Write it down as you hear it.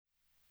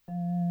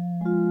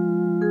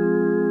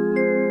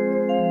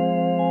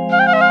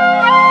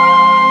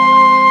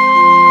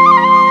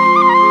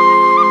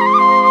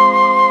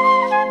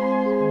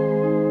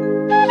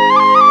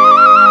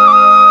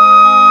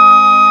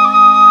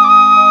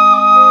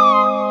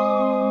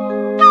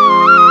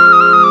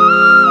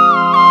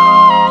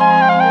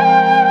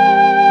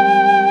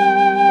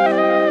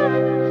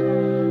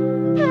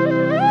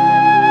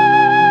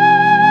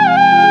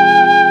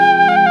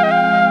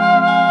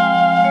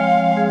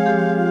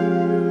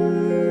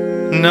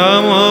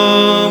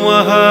namo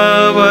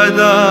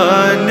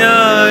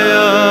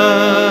maha-vadanyaya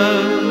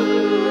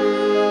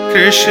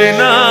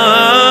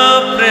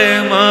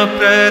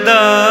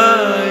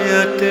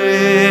krishna-prema-pradaya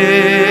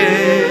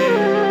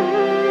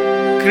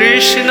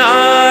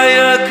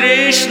krishnaya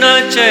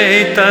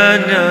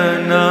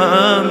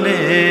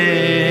krishna-chaitanya-namne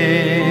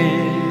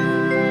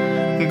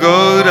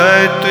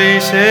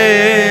gaura-tvishe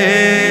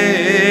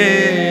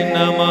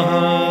namah.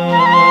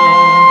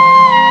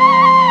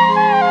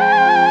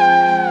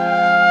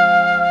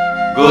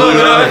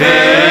 Guru He,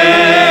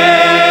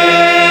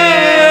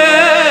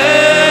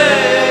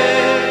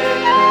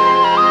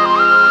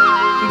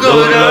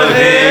 Guru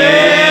He,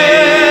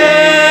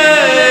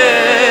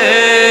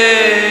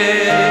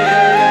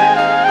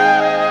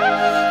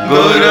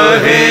 Guru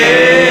He,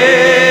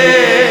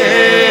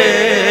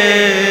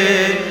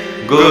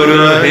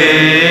 Guru He.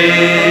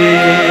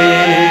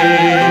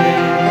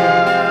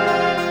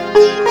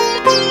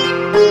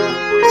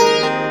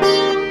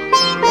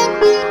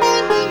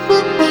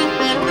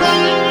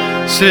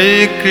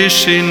 Shri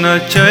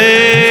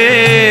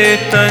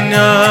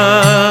Krisna-Chaitanya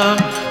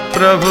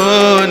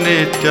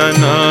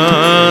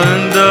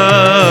prabhu-nityananda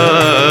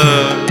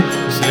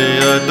Shri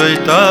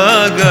Advaita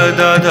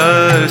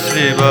Gadadhar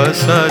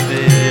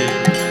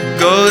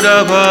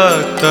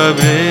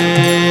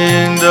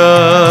shrivasadi-gaura-bhakta-vrinda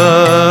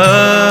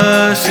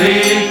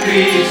Shri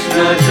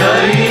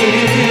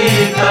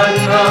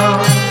Krisna-Chaitanya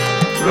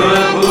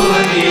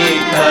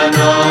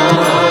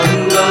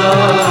prabhu-nityananda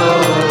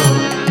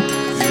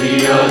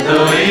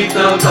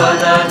Advaita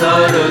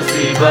Gadadhar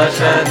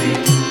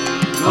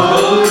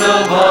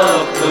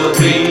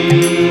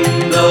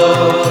shrivasadi-gaura-bhakta-vrinda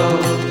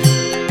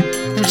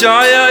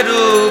Jaya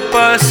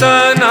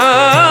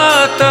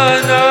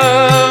rūpa-sanatana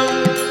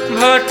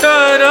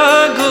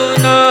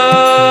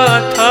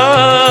bhatta-raghunātha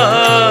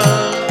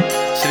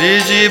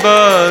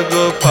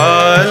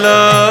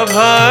Shri-jiva-gopala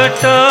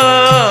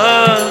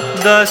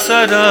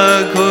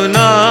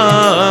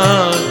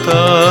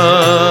bhatta-dasa-raghunātha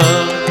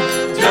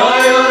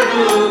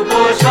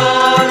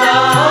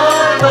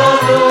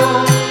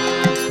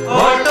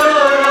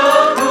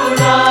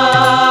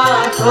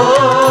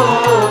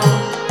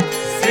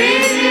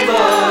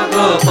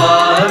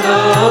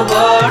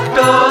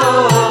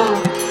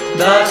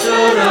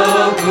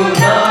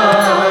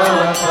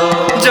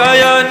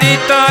Jaya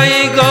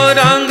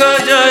nitāi-Gauranga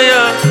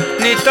Jaya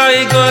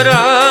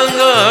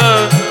nitāi-Gauranga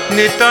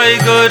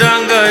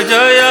nitāi-Gauranga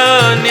Jaya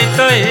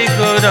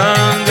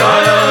nitāi-Gauranga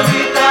Jaya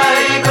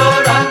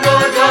nitāi-Gauranga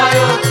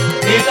Jaya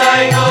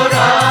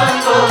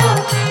nitāi-Gauranga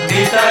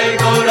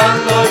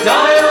nitāi-Gauranga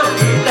Jaya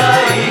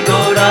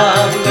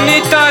nitāi-Gauranga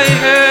Nitāi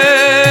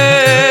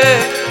hai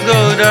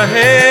Gaura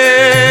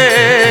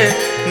hai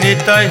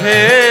Nitāi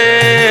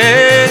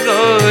hai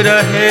Gaura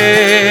hai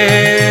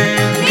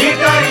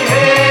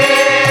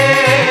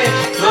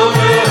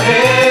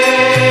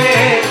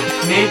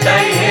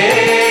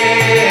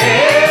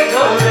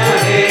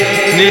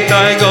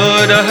Nitāi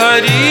Gaura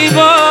Hari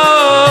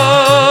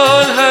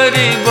Bol,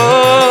 Hari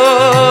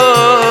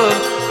Bol,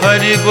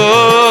 Hari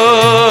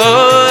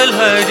Bol,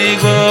 Hari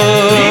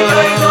Bol.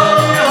 Nitāi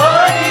Gaura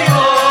Hari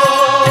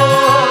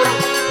Bol,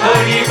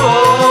 Hari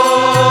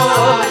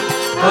Bol,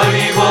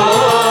 Hari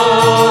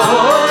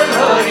Bol,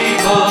 Hari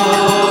Bol.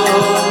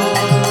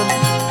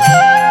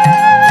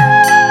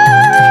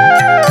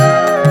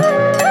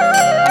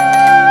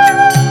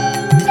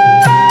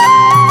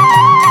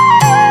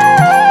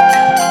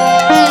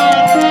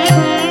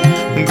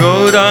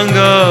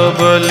 Gauranga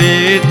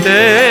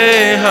Bolite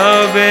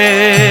Habe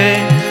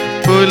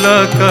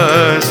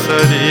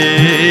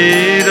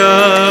pulaka-śarīra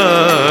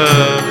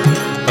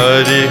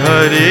Hari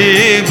Hari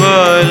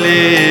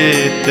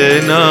Bolite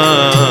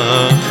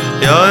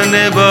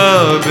Nayane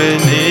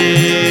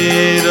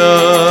Bhavanira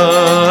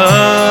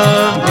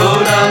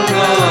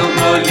Gauranga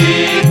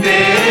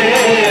Bolite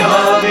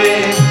Habe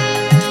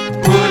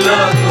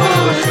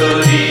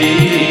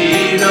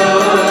pulaka-śarīra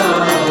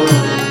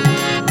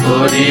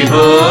Hari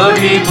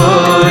Hari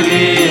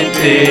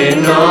Bolite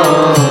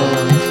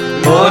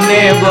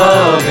Nayane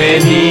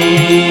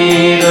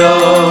Bhavanira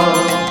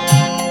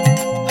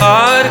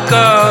Har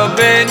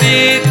kabe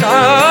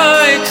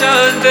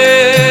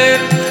nitāi-cānder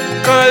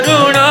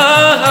karuna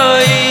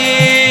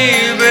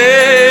haibe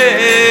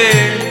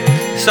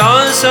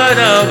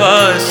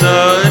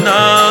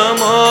saṃsāra-bāsanā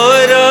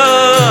mora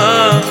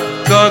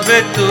kabe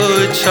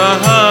tuchha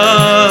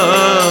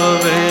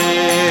have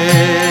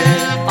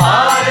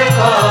Hare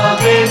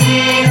kabe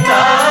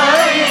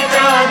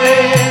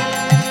nitāi-cānder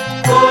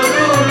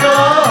karuna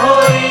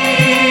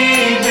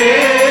haibe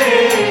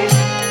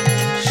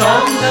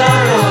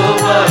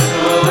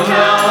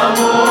saṃsāra-bāsanā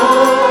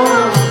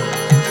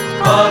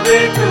kabe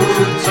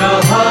tuchha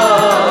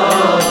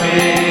have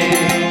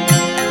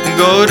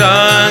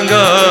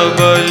Gauranga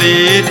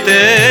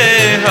Bolite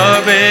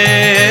Habe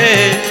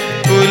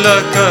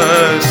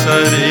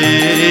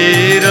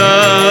pulaka-śarīra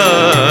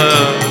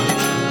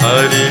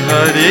Hari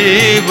Hari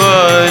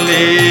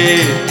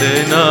Bolite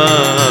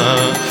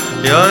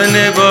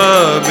Nayane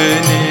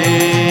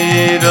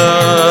Bhavanira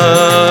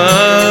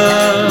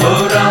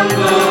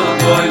Gauranga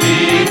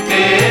Bolite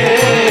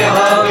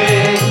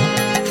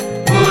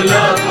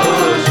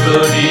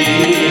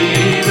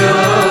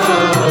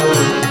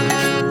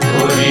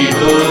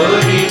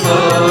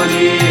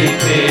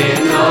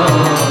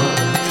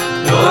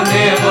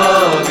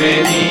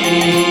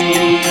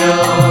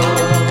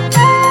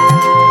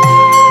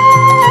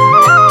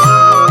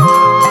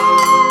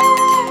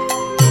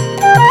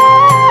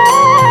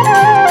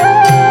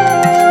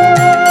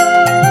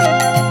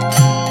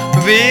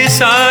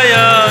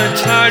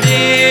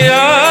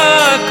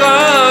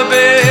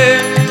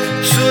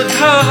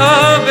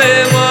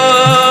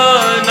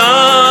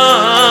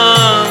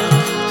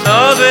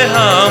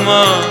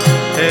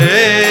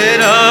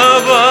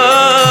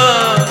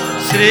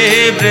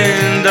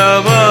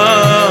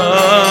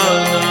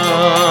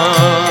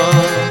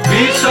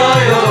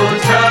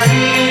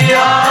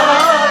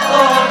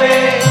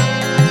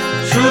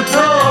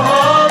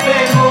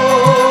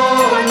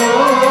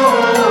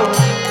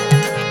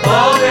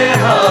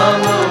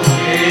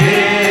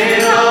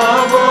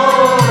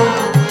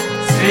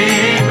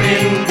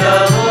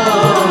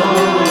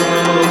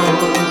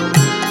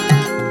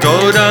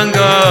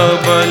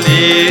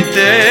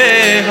বলিতে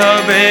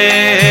হবে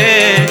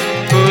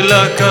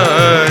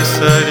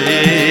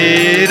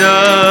পুলক-śarīra,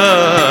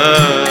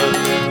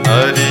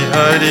 হরি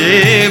হরি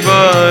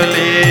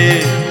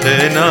বলিতে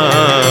না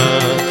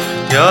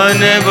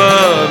জ্ঞানে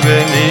বাবে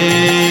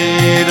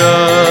মীরা।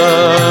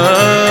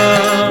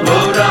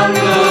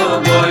 গৌরাঙ্গ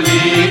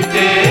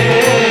বলিতে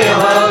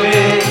হবে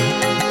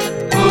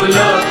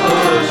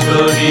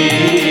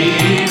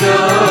পুলক-śarīra,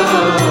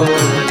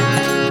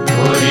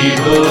 হরি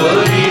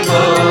হরি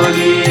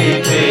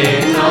বলিতে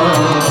না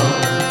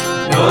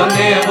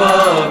জ্ঞানে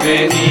বাবে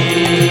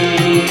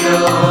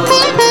মীরা।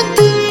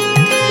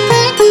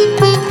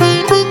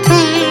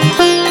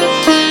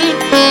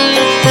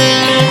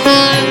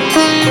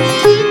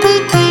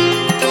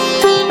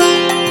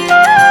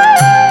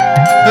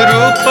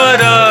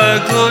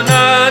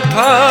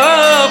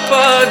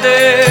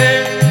 রূpa-রাঘুনাথ-পদে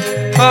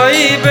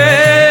হইবে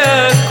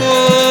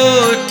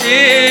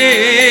আকুতি,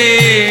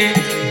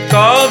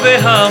 কবে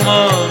হাম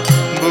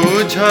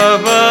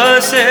বুঝব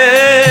সে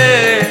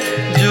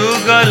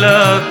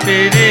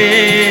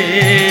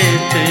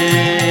যুগল-পীরিতি।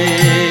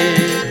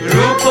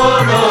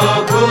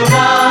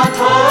 রূপ-রাঘুনাথ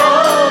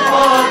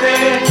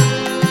পদে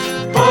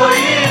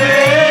হইবে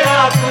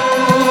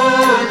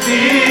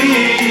আকুতি,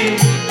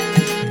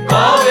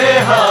 কবে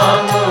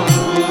হাম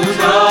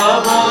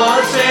বুঝব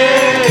সে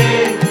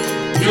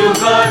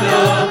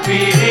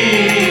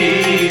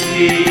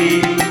যুগল-পীরিতি।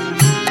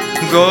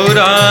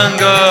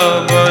 গৌরাঙ্গ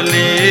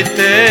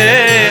বলিতে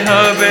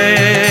হবে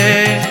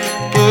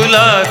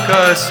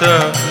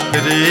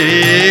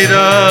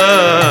পুলক-śarīra,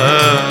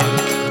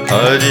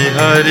 হরি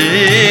হরি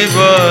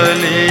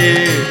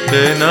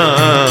বলিতে না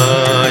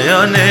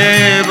জ্ঞানে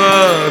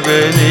বাবে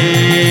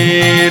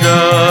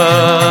মীরা।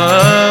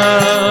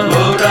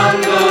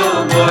 গৌরাঙ্গ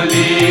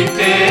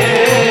বলিতে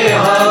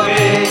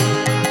হবে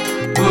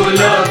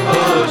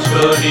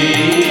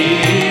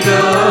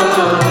পুলক-śarīra,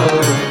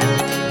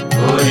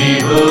 হরি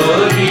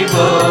হরি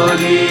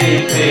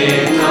বলিতে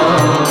না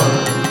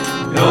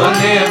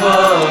জ্ঞানে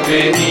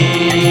বাবে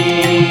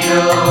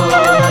মীরা।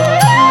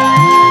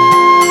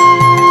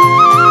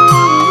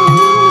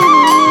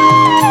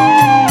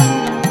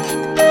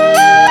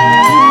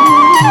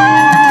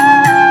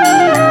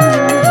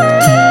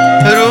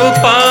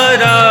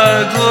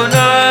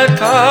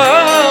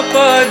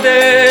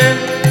 রূpa-রাঘুনাথ-পদে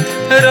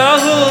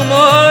রহু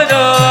মোর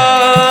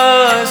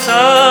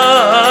আশা,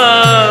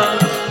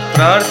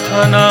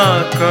 প্রার্থনা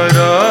কর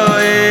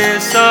এ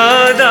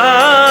সদা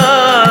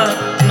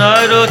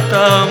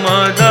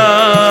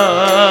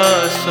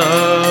নারোত্তম-দাসা।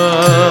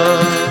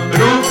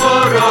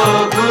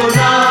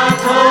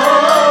 রূপ-রাঘুনাথ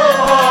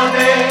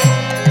পদে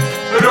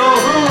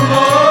রহু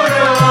মোর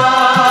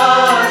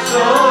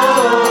আশা,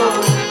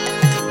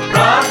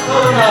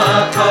 প্রার্থনা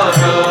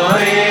কর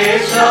এ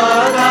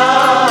সদা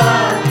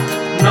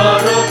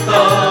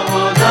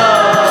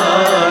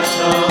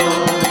নারোত্তম-দাসা।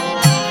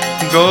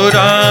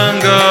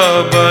 গৌরাঙ্গ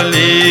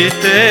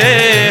বলিতে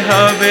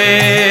হবে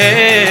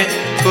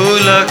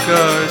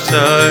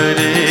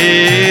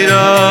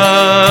পুলক-śarīra,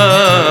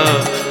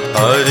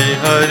 হরি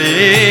হরি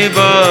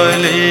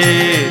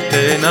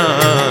বলিতে না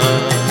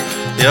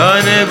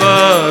জ্ঞানে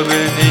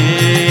বাবে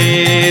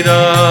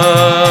মীরা।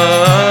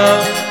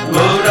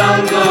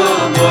 গৌরাঙ্গ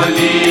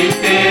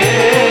বলিতে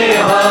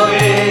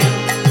হবে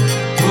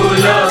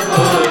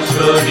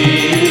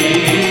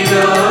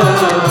পুলক-śarīra,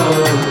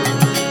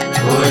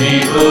 হরি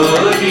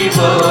হরি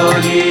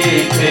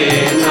বলিতে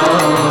না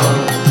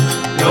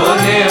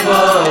জ্ঞানে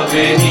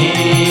বাবে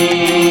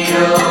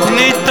মীরা।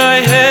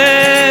 নিতাই হে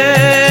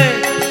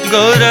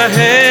গৌর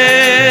হে,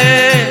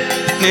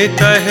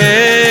 নিতাই হে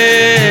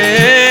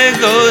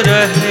গৌর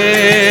হে,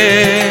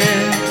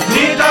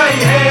 নিতাই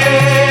হে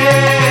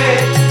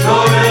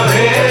গৌর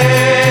হে,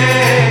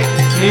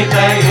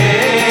 নিতাই হে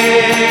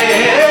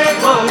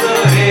গৌর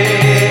হে,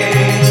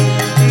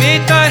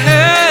 নিতাই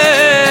হে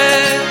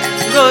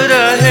গৌর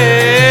হে,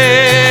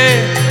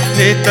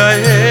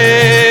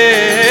 নিতাই হে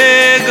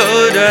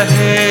গৌর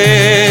হে,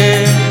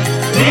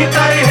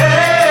 নিতাই হে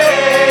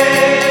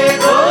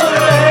গৌর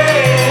হে,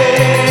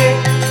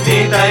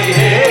 নিতাই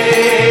হে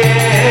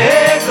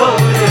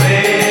গৌর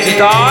হে।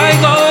 নিতাই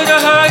গৌর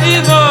হরি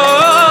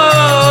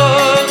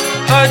বল,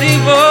 হরি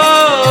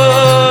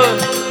বল,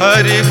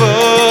 হরি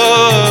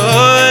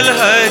বল,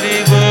 হরি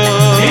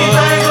বল।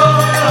 নিতাই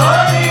গৌর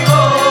হরি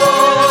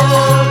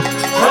বল,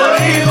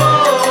 হরি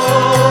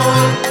বল,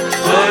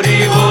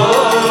 হরি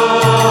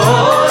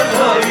বল,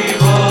 হরি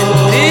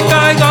বল।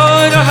 নিতাই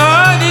গৌর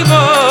হরি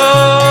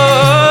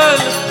বল,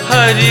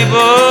 হরি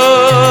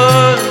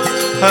বল,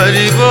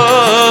 হরি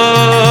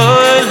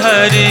বল,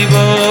 হরি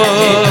বল।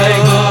 নিতাই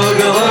গৌর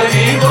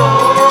হরি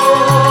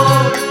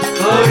বল,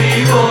 হরি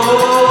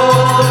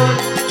বল,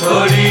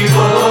 হরি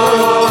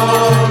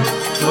বল,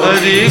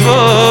 হরি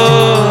বল।